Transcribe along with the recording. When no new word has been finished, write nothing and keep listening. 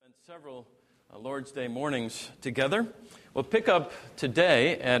Several Lord's Day mornings together. We'll pick up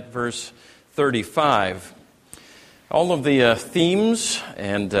today at verse 35. All of the themes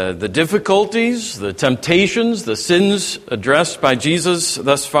and the difficulties, the temptations, the sins addressed by Jesus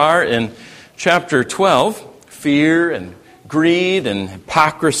thus far in chapter 12, fear and greed and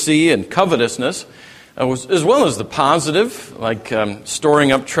hypocrisy and covetousness, as well as the positive, like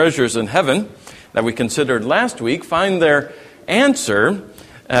storing up treasures in heaven, that we considered last week, find their answer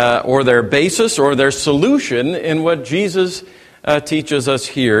or their basis or their solution in what Jesus teaches us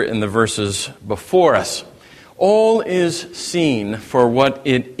here in the verses before us. All is seen for what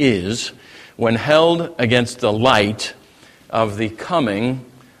it is when held against the light of the coming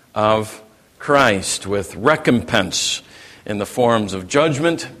of Christ, with recompense in the forms of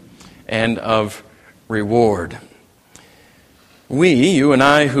judgment and of reward. We, you and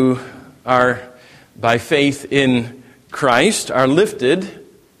I, who are by faith in Christ, are lifted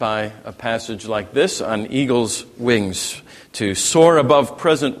by a passage like this on eagle's wings to soar above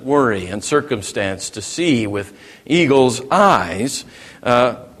present worry and circumstance, to see with eagle's eyes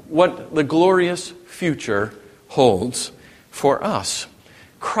what the glorious future holds for us.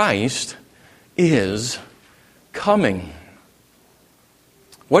 Christ is coming.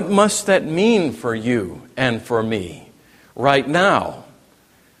 What must that mean for you and for me right now?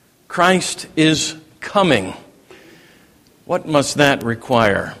 Christ is coming. What must that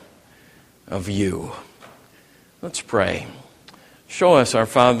require of you? Let's pray. Show us, our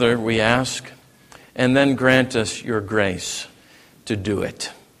Father, we ask, and then grant us your grace to do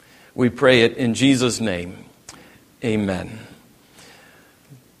it. We pray it in Jesus' name. Amen.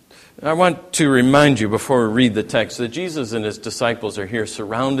 I want to remind you before we read the text that Jesus and his disciples are here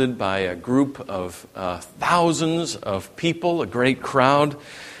surrounded by a group of thousands of people, a great crowd.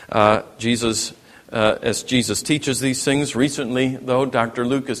 As Jesus teaches these things. Recently, though, Dr.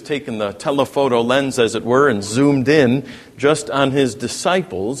 Luke has taken the telephoto lens, as it were, and zoomed in just on his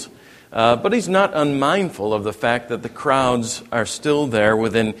disciples. But he's not unmindful of the fact that the crowds are still there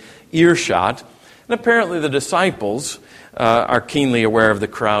within earshot. And apparently the disciples are keenly aware of the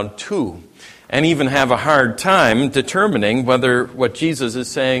crowd too, and even have a hard time determining whether what Jesus is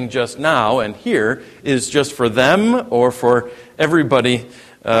saying just now and here is just for them or for everybody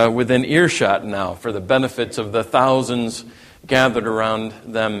within earshot now, for the benefits of the thousands gathered around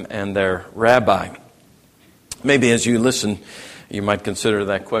them and their rabbi. Maybe as you listen, you might consider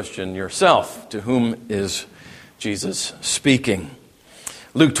that question yourself. To whom is Jesus speaking?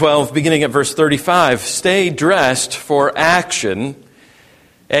 Luke 12, beginning at verse 35, "Stay dressed for action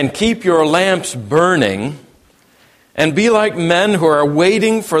and keep your lamps burning, and be like men who are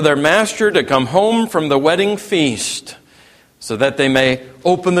waiting for their master to come home from the wedding feast, so that they may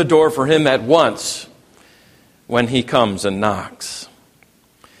open the door for him at once when he comes and knocks.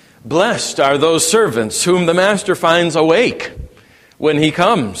 Blessed are those servants whom the master finds awake when he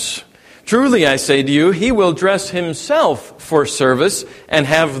comes. Truly, I say to you, he will dress himself for service and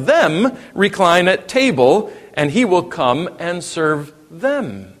have them recline at table, and he will come and serve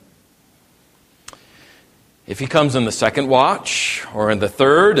them. If he comes in the second watch or in the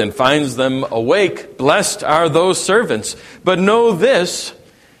third and finds them awake, blessed are those servants. But know this,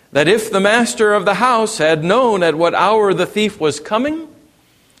 that if the master of the house had known at what hour the thief was coming,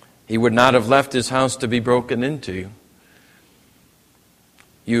 he would not have left his house to be broken into.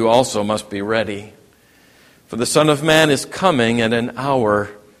 You also must be ready, for the Son of Man is coming at an hour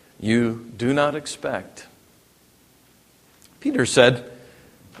you do not expect." Peter said,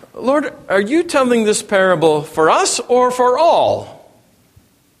 "Lord, are you telling this parable for us or for all?"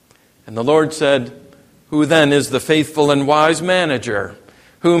 And the Lord said, "Who then is the faithful and wise manager,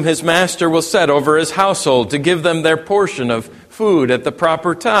 whom his master will set over his household to give them their portion of food at the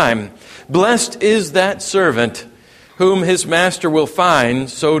proper time? Blessed is that servant whom his master will find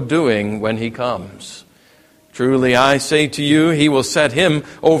so doing when he comes. Truly I say to you, he will set him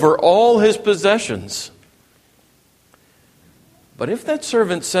over all his possessions. But if that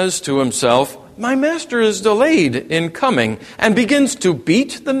servant says to himself, 'My master is delayed in coming,' and begins to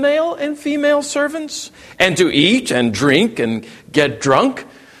beat the male and female servants, and to eat and drink and get drunk,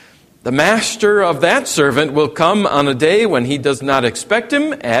 the master of that servant will come on a day when he does not expect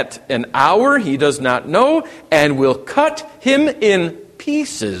him, at an hour he does not know, and will cut him in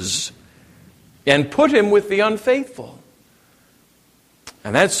pieces and put him with the unfaithful.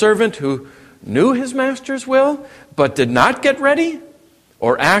 And that servant who knew his master's will, but did not get ready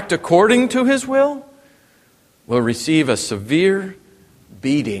or act according to his will receive a severe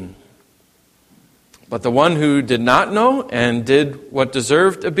beating. But the one who did not know and did what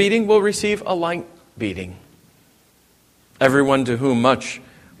deserved a beating will receive a light beating. Everyone to whom much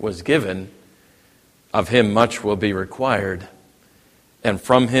was given, of him much will be required. And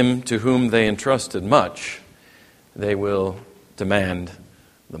from him to whom they entrusted much, they will demand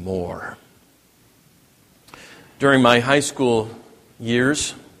the more. During my high school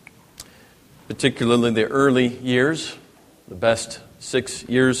years, particularly the early years, the best 6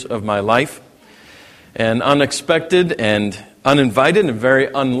 years of my life, an unexpected and uninvited and very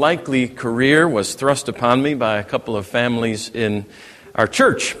unlikely career was thrust upon me by a couple of families in our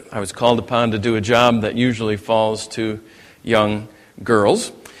church. I was called upon to do a job that usually falls to young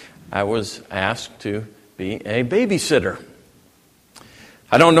girls. I was asked to be a babysitter.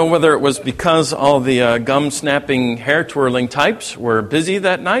 I don't know whether it was because all the gum-snapping, hair-twirling types were busy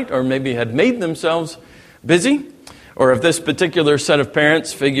that night or maybe had made themselves busy, or if this particular set of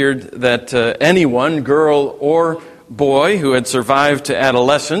parents figured that anyone, girl or boy, who had survived to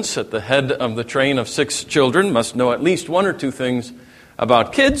adolescence at the head of the train of 6 children must know at least 1 or 2 things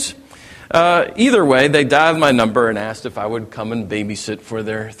about kids. Either way, they dialed my number and asked if I would come and babysit for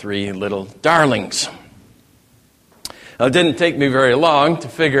their 3 little darlings. Now, it didn't take me very long to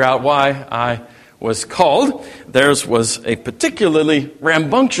figure out why I was called. Theirs was a particularly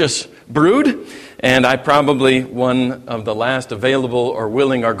rambunctious brood, and I probably one of the last available or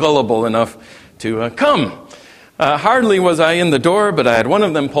willing or gullible enough to come. Hardly was I in the door, but I had one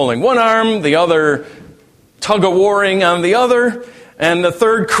of them pulling one arm, the other tug-of-warring on the other, and the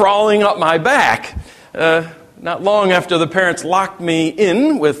third crawling up my back. Not long after the parents locked me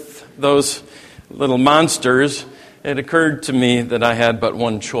in with those little monsters, it occurred to me that I had but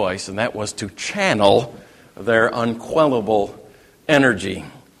one choice, and that was to channel their unquellable energy.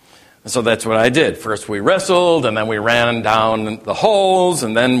 So that's what I did. First we wrestled, and then we ran down the halls,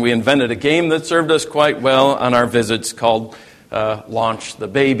 and then we invented a game that served us quite well on our visits called Launch the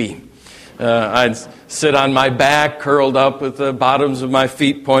Baby. I'd sit on my back, curled up with the bottoms of my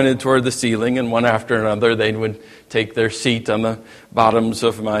feet pointed toward the ceiling, and one after another they would take their seat on the bottoms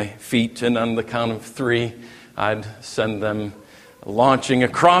of my feet, and on the count of 3, I'd send them launching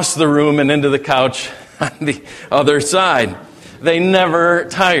across the room and into the couch on the other side. They never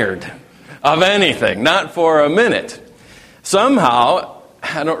tired of anything, not for a minute. Somehow,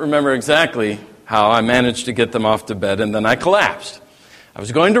 I don't remember exactly how, I managed to get them off to bed, and then I collapsed. I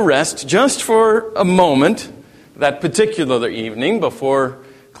was going to rest just for a moment that particular evening before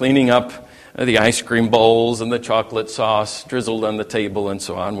cleaning up the ice cream bowls and the chocolate sauce drizzled on the table and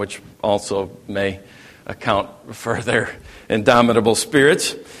so on, which also may account for their indomitable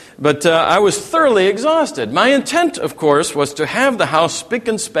spirits. But I was thoroughly exhausted. My intent, of course, was to have the house spick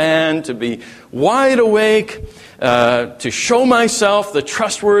and span, to be wide awake, to show myself the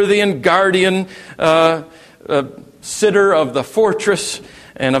trustworthy and guardian sitter of the fortress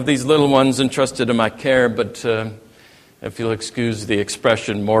and of these little ones entrusted in my care. But if you'll excuse the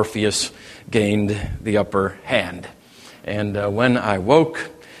expression, Morpheus gained the upper hand. And when I woke,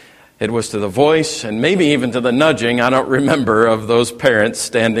 it was to the voice, and maybe even to the nudging, I don't remember, of those parents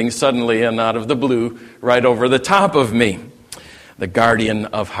standing suddenly and out of the blue right over the top of me, the guardian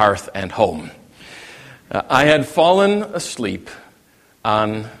of hearth and home. I had fallen asleep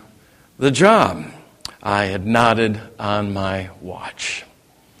on the job. I had nodded on my watch.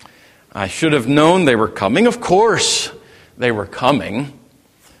 I should have known they were coming. Of course they were coming.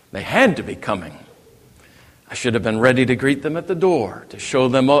 They had to be coming. I should have been ready to greet them at the door, to show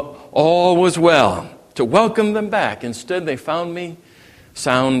them all was well, to welcome them back. Instead, they found me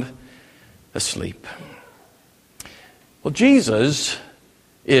sound asleep. Well, Jesus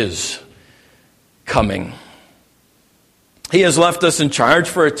is coming. He has left us in charge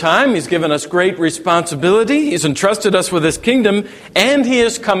for a time. He's given us great responsibility. He's entrusted us with His kingdom, and He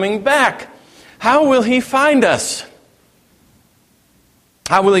is coming back. How will He find us?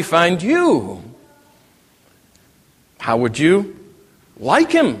 How will He find you? How would you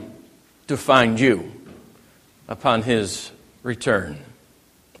like Him to find you upon His return,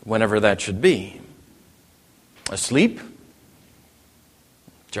 whenever that should be? Asleep?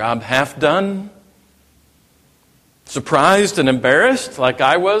 Job half done? Surprised and embarrassed like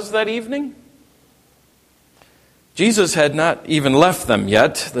I was that evening? Jesus had not even left them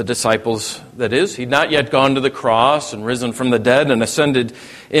yet, the disciples, that is. He'd not yet gone to the cross and risen from the dead and ascended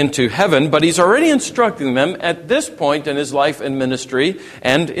into heaven, but He's already instructing them at this point in His life and ministry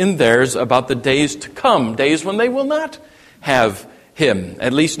and in theirs about the days to come, days when they will not have Him,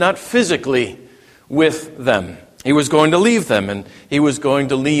 at least not physically with them. He was going to leave them, and He was going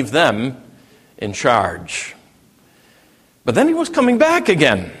to leave them in charge. But then He was coming back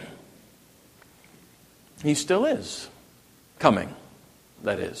again. He still is coming,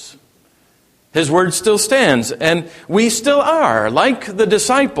 that is. His word still stands, and we still are. Like the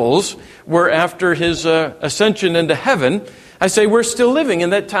disciples were after his ascension into heaven, I say we're still living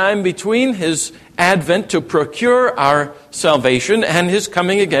in that time between his advent to procure our salvation and his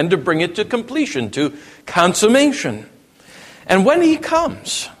coming again to bring it to completion, to consummation. And when he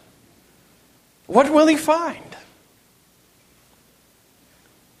comes, what will he find?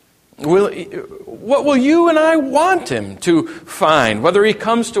 What will you and I want him to find, whether he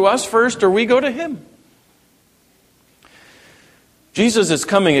comes to us first or we go to him? Jesus is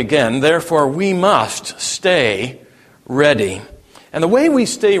coming again, therefore we must stay ready. And the way we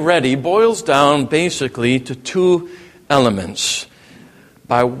stay ready boils down basically to two elements: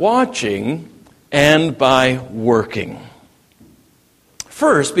 by watching and by working.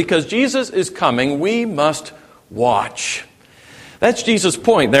 First, because Jesus is coming, we must watch. That's Jesus'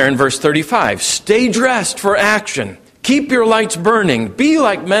 point there in verse 35. Stay dressed for action. Keep your lights burning. Be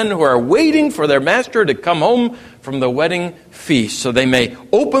like men who are waiting for their master to come home from the wedding feast, so they may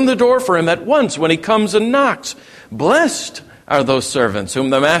open the door for him at once when he comes and knocks. Blessed are those servants whom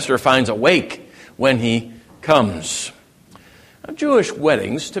the master finds awake when he comes. Now, Jewish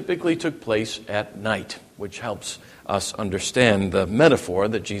weddings typically took place at night, which helps us understand the metaphor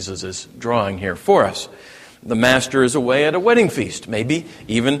that Jesus is drawing here for us. The master is away at a wedding feast, maybe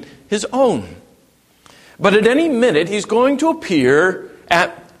even his own. But at any minute, he's going to appear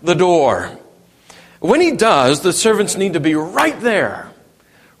at the door. When he does, the servants need to be right there,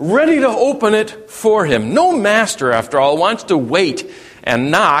 ready to open it for him. No master, after all, wants to wait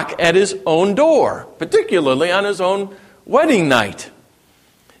and knock at his own door, particularly on his own wedding night.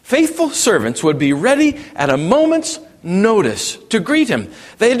 Faithful servants would be ready at a moment's notice to greet him.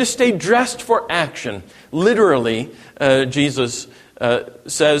 They had to stay dressed for action. Literally, Jesus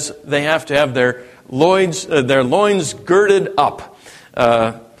says they have to have their loins girded up.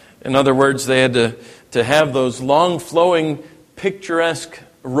 In other words, they had to have those long flowing, picturesque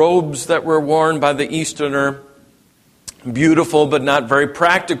robes that were worn by the Easterner. Beautiful, but not very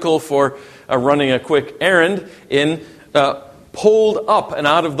practical for running a quick errand. Pulled up and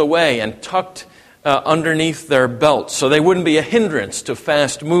out of the way and tucked underneath their belts, so they wouldn't be a hindrance to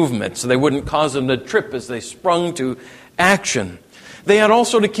fast movement, so they wouldn't cause them to trip as they sprung to action. They had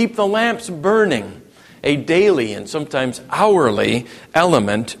also to keep the lamps burning, a daily and sometimes hourly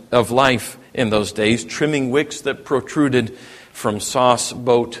element of life in those days, trimming wicks that protruded from sauce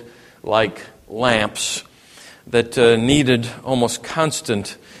boat-like lamps that needed almost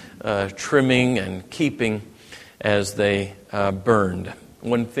constant trimming and keeping as they burned.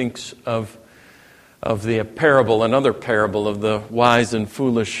 One thinks of the parable, another parable of the wise and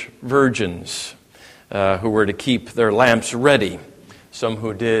foolish virgins who were to keep their lamps ready. Some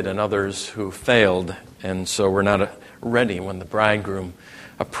who did and others who failed, and so were not ready when the bridegroom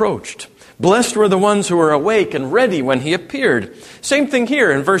approached. Blessed were the ones who were awake and ready when he appeared. Same thing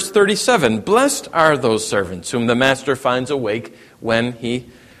here in verse 37. Blessed are those servants whom the master finds awake when he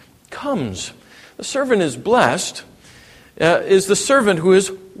comes. The servant is blessed, is the servant who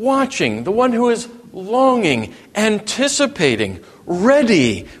is watching, the one who is longing, anticipating,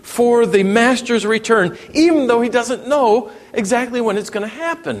 ready for the master's return, even though he doesn't know exactly when it's going to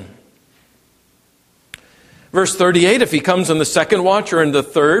happen. Verse 38, if he comes in the second watch or in the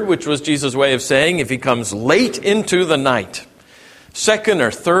third, which was Jesus' way of saying if he comes late into the night, second or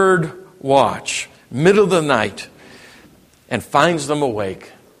third watch, middle of the night, and finds them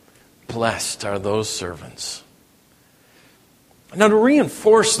awake, blessed are those servants. Now, to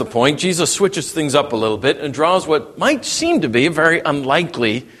reinforce the point, Jesus switches things up a little bit and draws what might seem to be a very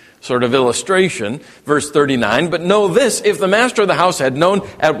unlikely sort of illustration. Verse 39, but know this, if the master of the house had known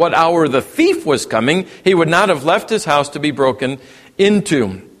at what hour the thief was coming, he would not have left his house to be broken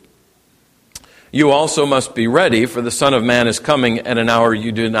into. You also must be ready, for the Son of Man is coming at an hour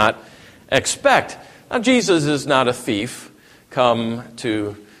you do not expect. Now, Jesus is not a thief come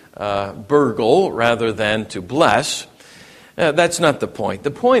to burgle rather than to bless. That's not the point.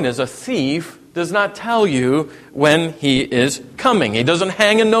 The point is a thief does not tell you when he is coming. He doesn't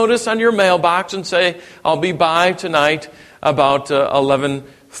hang a notice on your mailbox and say, I'll be by tonight about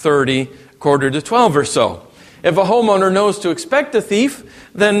 11:30, quarter to 12 or so. If a homeowner knows to expect a thief,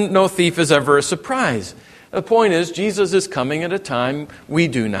 then no thief is ever a surprise. The point is, Jesus is coming at a time we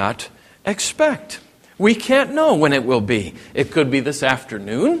do not expect. We can't know when it will be. It could be this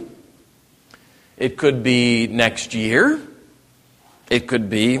afternoon. It could be next year. It could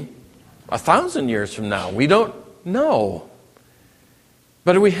be 1,000 years from now. We don't know.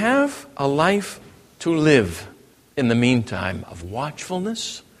 But we have a life to live in the meantime of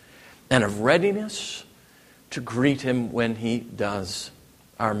watchfulness and of readiness to greet him when he does,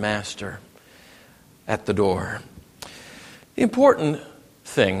 our Master. at the door. The important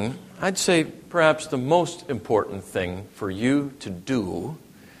thing, I'd say perhaps the most important thing for you to do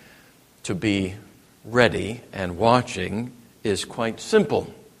to be ready and watching is quite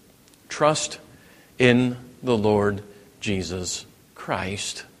simple. Trust in the Lord Jesus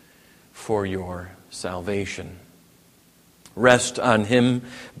Christ for your salvation. Rest on Him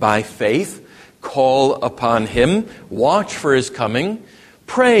by faith. Call upon Him. Watch for His coming.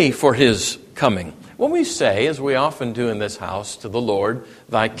 Pray for His coming. When we say, as we often do in this house, to the Lord,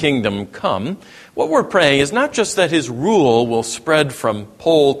 Thy kingdom come, what we're praying is not just that His rule will spread from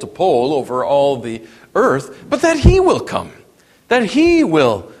pole to pole over all the earth, but that He will come, that He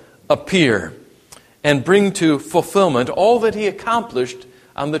will appear and bring to fulfillment all that He accomplished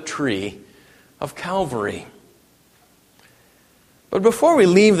on the tree of Calvary. But before we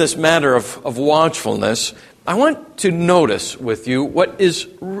leave this matter of watchfulness, I want to notice with you what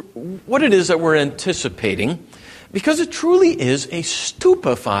it is that we're anticipating, because it truly is a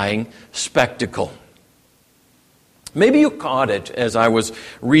stupefying spectacle. Maybe you caught it as I was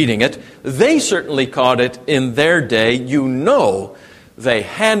reading it. They certainly caught it in their day. You know they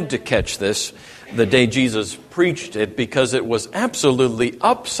had to catch this the day Jesus preached it, because it was absolutely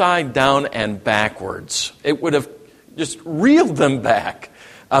upside down and backwards. It would have just reeled them back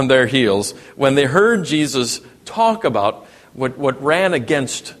on their heels when they heard Jesus talk about what ran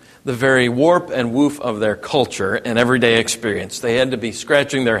against the very warp and woof of their culture and everyday experience. They had to be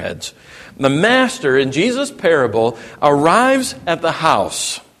scratching their heads. The master in Jesus' parable arrives at the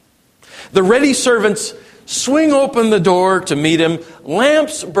house. The ready servants swing open the door to meet him,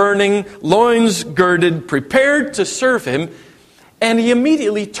 lamps burning, loins girded, prepared to serve him, and he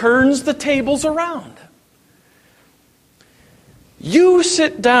immediately turns the tables around. You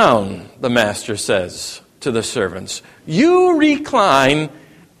sit down, the master says to the servants. You recline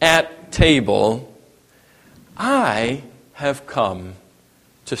at table. I have come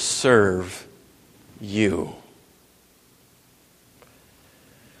to serve you.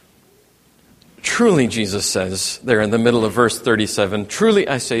 Truly, Jesus says there in the middle of verse 37, truly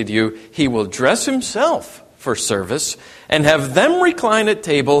I say to you, He will dress Himself for service and have them recline at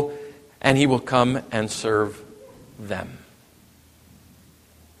table, and He will come and serve them.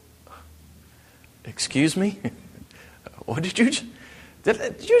 Excuse me? What did you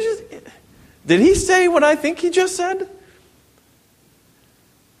did He say what I think He just said?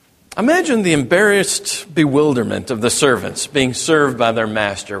 Imagine the embarrassed bewilderment of the servants being served by their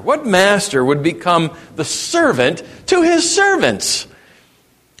master. What master would become the servant to his servants?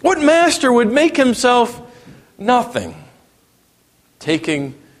 What master would make himself nothing,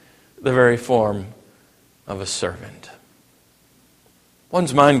 taking the very form of a servant?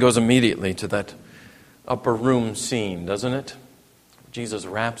 One's mind goes immediately to that upper room scene, doesn't it? Jesus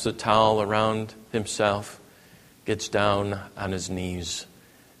wraps a towel around Himself, gets down on His knees,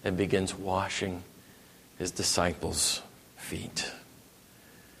 and begins washing His disciples' feet.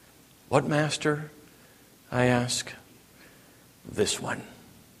 What master, I ask? This one.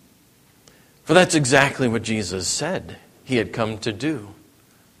 For that's exactly what Jesus said He had come to do.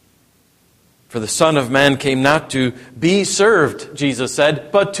 For the Son of Man came not to be served, Jesus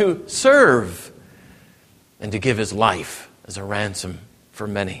said, but to serve and to give His life as a ransom for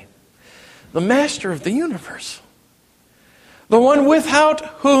many. The Master of the universe. The one without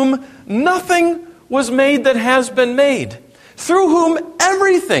whom nothing was made that has been made. Through whom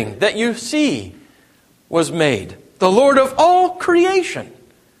everything that you see was made. The Lord of all creation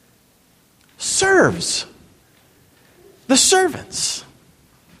serves the servants.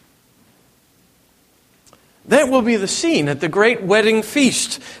 That will be the scene at the great wedding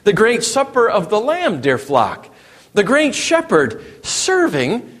feast, the great supper of the Lamb, dear flock. The great shepherd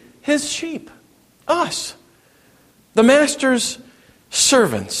serving his sheep, us. The Master's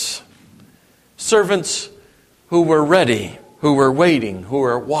servants. Servants who were ready, who were waiting, who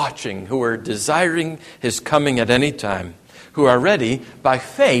were watching, who were desiring His coming at any time, who are ready by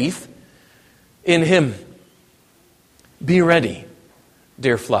faith in Him. Be ready,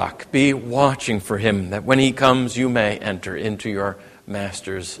 dear flock. Be watching for Him, that when He comes you may enter into your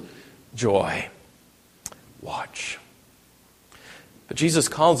Master's joy. Watch. But Jesus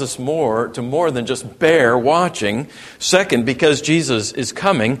calls us to more than just bear watching. Second, because Jesus is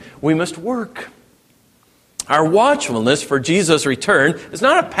coming, we must work. Our watchfulness for Jesus' return is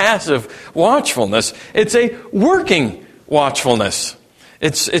not a passive watchfulness. It's a working watchfulness.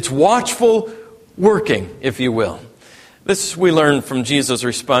 It's watchful working, if you will. This we learn from Jesus'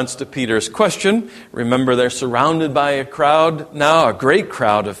 response to Peter's question. Remember, they're surrounded by a crowd now, a great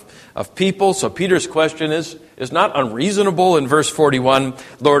crowd of people. So Peter's question is not unreasonable in verse 41.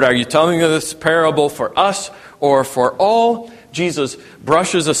 Lord, are you telling this parable for us or for all? Jesus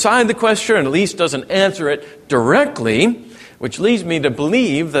brushes aside the question, and at least doesn't answer it directly, which leads me to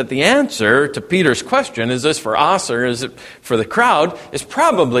believe that the answer to Peter's question, is this for us or is it for the crowd, is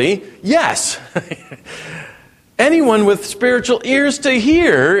probably yes. Anyone with spiritual ears to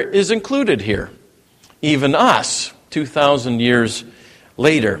hear is included here. Even us, 2,000 years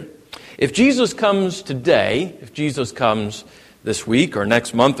later. If Jesus comes today, if Jesus comes this week or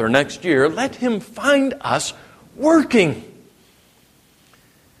next month or next year, let him find us working.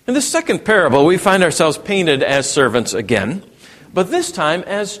 In the second parable, we find ourselves painted as servants again, but this time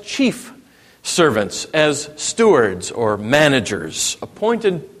as chief servants, as stewards or managers,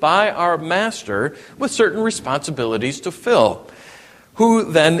 appointed by our master with certain responsibilities to fill.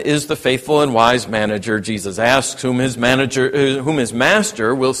 Who then is the faithful and wise manager? Jesus asks, whom his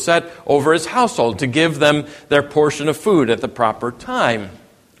master will set over his household to give them their portion of food at the proper time.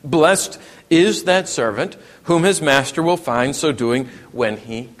 Blessed is that servant whom his master will find so doing when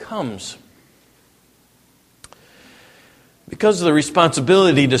he comes. Because of the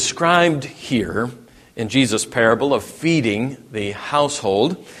responsibility described here in Jesus' parable of feeding the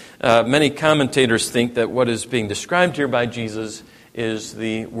household, many commentators think that what is being described here by Jesus is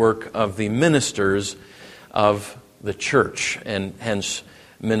the work of the ministers of the church, and hence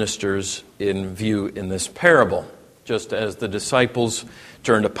ministers in view in this parable. Just as the disciples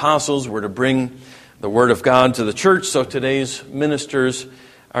turned apostles were to bring the word of God to the church, so today's ministers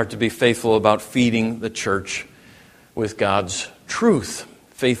are to be faithful about feeding the church with God's truth,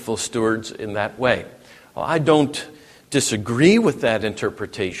 faithful stewards in that way. Well, I don't disagree with that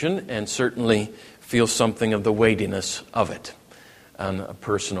interpretation and certainly feel something of the weightiness of it on a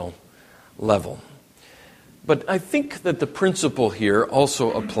personal level. But I think that the principle here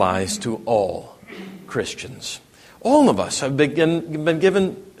also applies to all Christians. All of us have been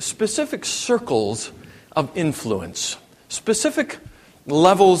given specific circles of influence, specific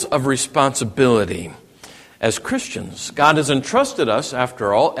levels of responsibility. As Christians, God has entrusted us,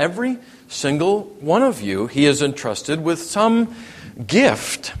 after all, every single one of you, He has entrusted with some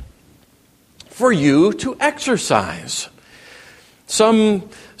gift for you to exercise. Some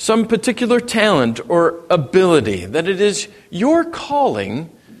particular talent or ability that it is your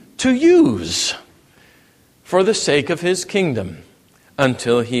calling to use for the sake of His kingdom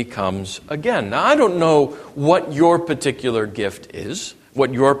until He comes again. Now, I don't know what your particular gift is,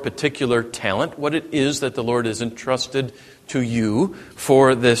 what your particular talent, what it is that the Lord has entrusted to you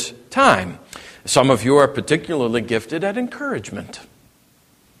for this time. Some of you are particularly gifted at encouragement.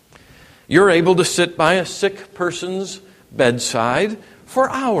 You're able to sit by a sick person's bedside for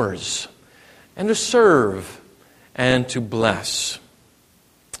hours and to serve and to bless.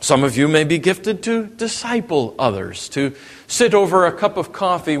 Some of you may be gifted to disciple others, to sit over a cup of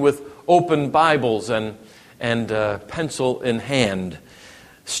coffee with open Bibles and pencil in hand,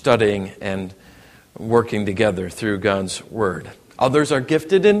 studying and working together through God's Word. Others are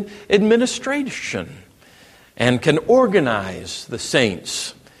gifted in administration and can organize the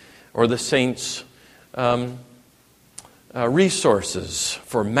saints or the saints' resources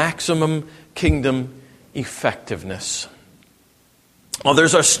for maximum kingdom effectiveness.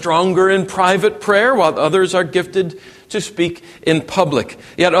 Others are stronger in private prayer, while others are gifted to speak in public.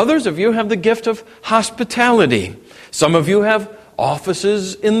 Yet others of you have the gift of hospitality. Some of you have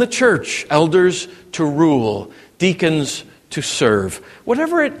offices in the church, elders to rule, deacons to serve.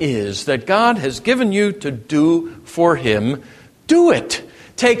 Whatever it is that God has given you to do for Him, do it.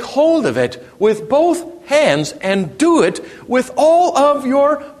 Take hold of it with both hands and do it with all of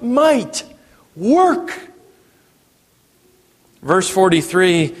your might. Work. Verse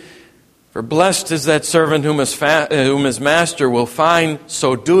 43, for blessed is that servant whom his master will find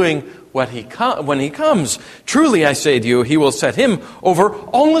so doing when he comes. Truly I say to you, he will set him over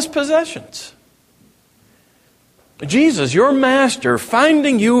all his possessions. Jesus, your master,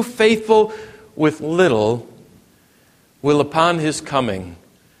 finding you faithful with little, will upon his coming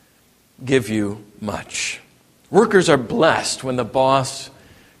give you much. Workers are blessed when the boss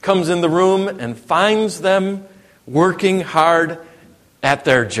comes in the room and finds them working hard at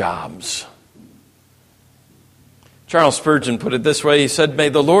their jobs. Charles Spurgeon put it this way. He said, "May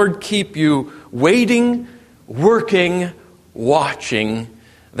the Lord keep you waiting, working, watching,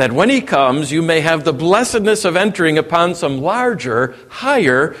 that when He comes, you may have the blessedness of entering upon some larger,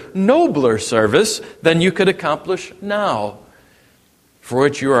 higher, nobler service than you could accomplish now, for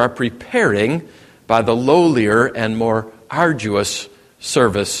which you are preparing by the lowlier and more arduous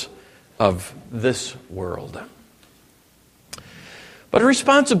service of this world. But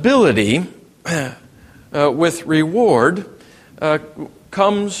responsibility with reward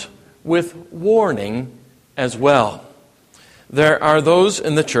comes with warning as well. There are those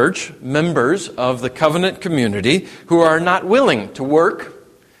in the church, members of the covenant community, who are not willing to work,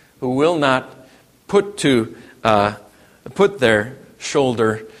 who will not put their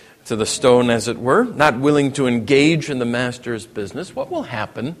shoulder to the stone, as it were, not willing to engage in the master's business. What will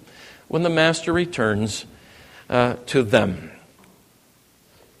happen when the master returns to them?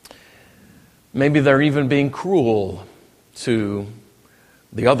 Maybe they're even being cruel to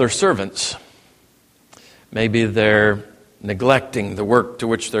the other servants. Maybe they're neglecting the work to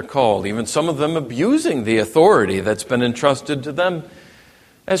which they're called. Even some of them abusing the authority that's been entrusted to them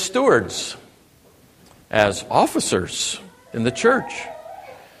as stewards, as officers in the church.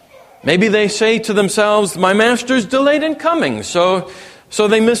 Maybe they say to themselves, my master's delayed in coming, so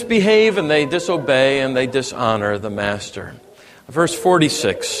they misbehave and they disobey and they dishonor the master. Verse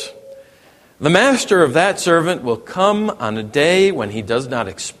 46, the master of that servant will come on a day when he does not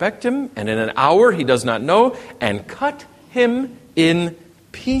expect him, and in an hour he does not know, and cut him in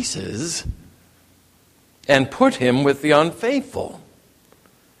pieces and put him with the unfaithful.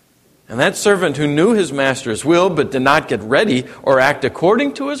 And that servant who knew his master's will but did not get ready or act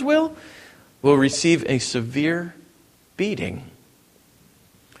according to his will receive a severe beating.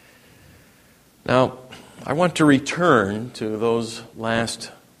 Now, I want to return to those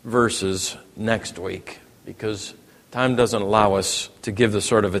last verses next week because time doesn't allow us to give the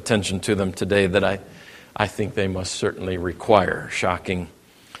sort of attention to them today that I think they must certainly require, shocking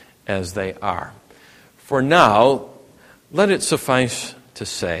as they are. For now, let it suffice to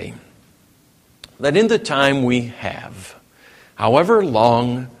say that in the time we have, however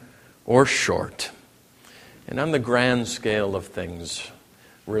long or short, and on the grand scale of things,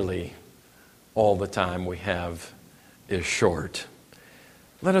 really all the time we have is short,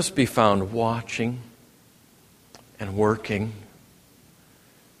 let us be found watching and working,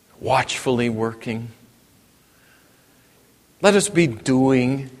 watchfully working. Let us be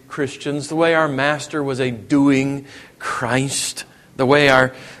doing Christians the way our Master was a doing Christ, the way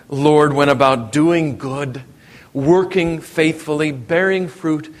our Lord went about doing good, working faithfully, bearing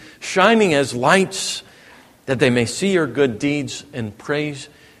fruit, shining as lights, that they may see your good deeds and praise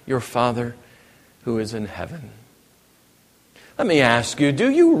your Father who is in heaven. Let me ask you, do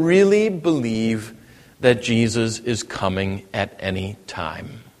you really believe that Jesus is coming at any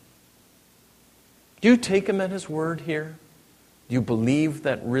time? Do you take him at his word here? Do you believe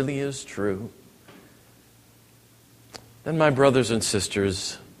that really is true? Then, my brothers and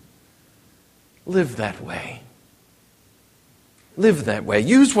sisters, live that way. Live that way.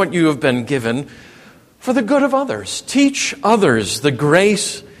 Use what you have been given for the good of others. Teach others the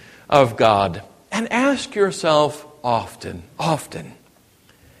grace of God. And ask yourself often,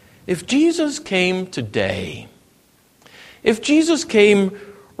 if Jesus came today, if Jesus came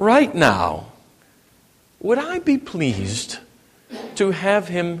right now, would I be pleased to have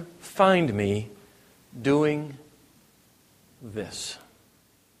him find me doing this?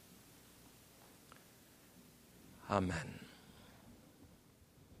 Amen.